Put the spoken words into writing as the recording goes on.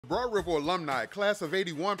Broad Ripple Alumni Class of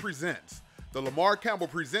 '81 presents the Lamar Campbell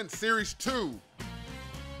Presents Series 2.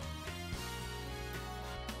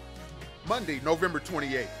 Monday, November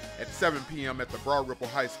 28th at 7 p.m. at the Broad Ripple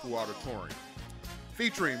High School Auditorium.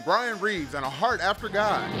 Featuring Brian Reeves and A Heart After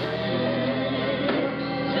God.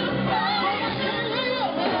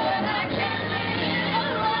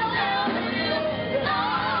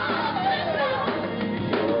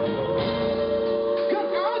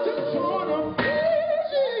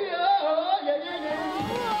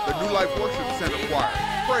 The New Life Worship Center Choir,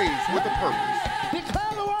 Praise with a Purpose.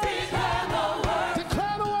 Declare the word.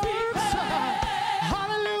 Declare the word.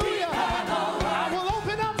 Hallelujah. I will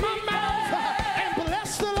open up my mouth and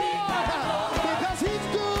bless the Lord because He's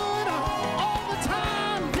good all the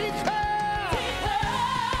time. Declare.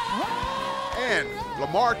 And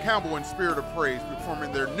Lamar Campbell and Spirit of Praise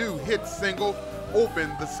performing their new hit single, Open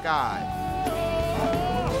the Sky.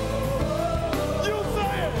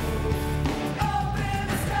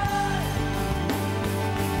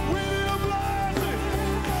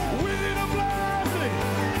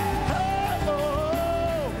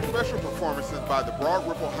 Special performances by the Broad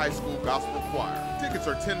Ripple High School Gospel Choir. Tickets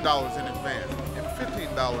are $10 in advance and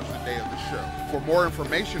 $15 the day of the show. For more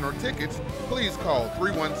information or tickets, please call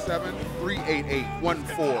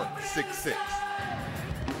 317-388-1466.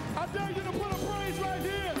 I dare you to put a praise right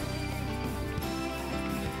here.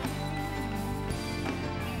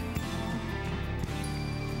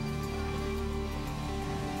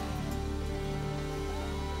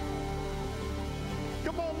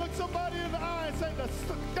 Come on, look somebody in the eye.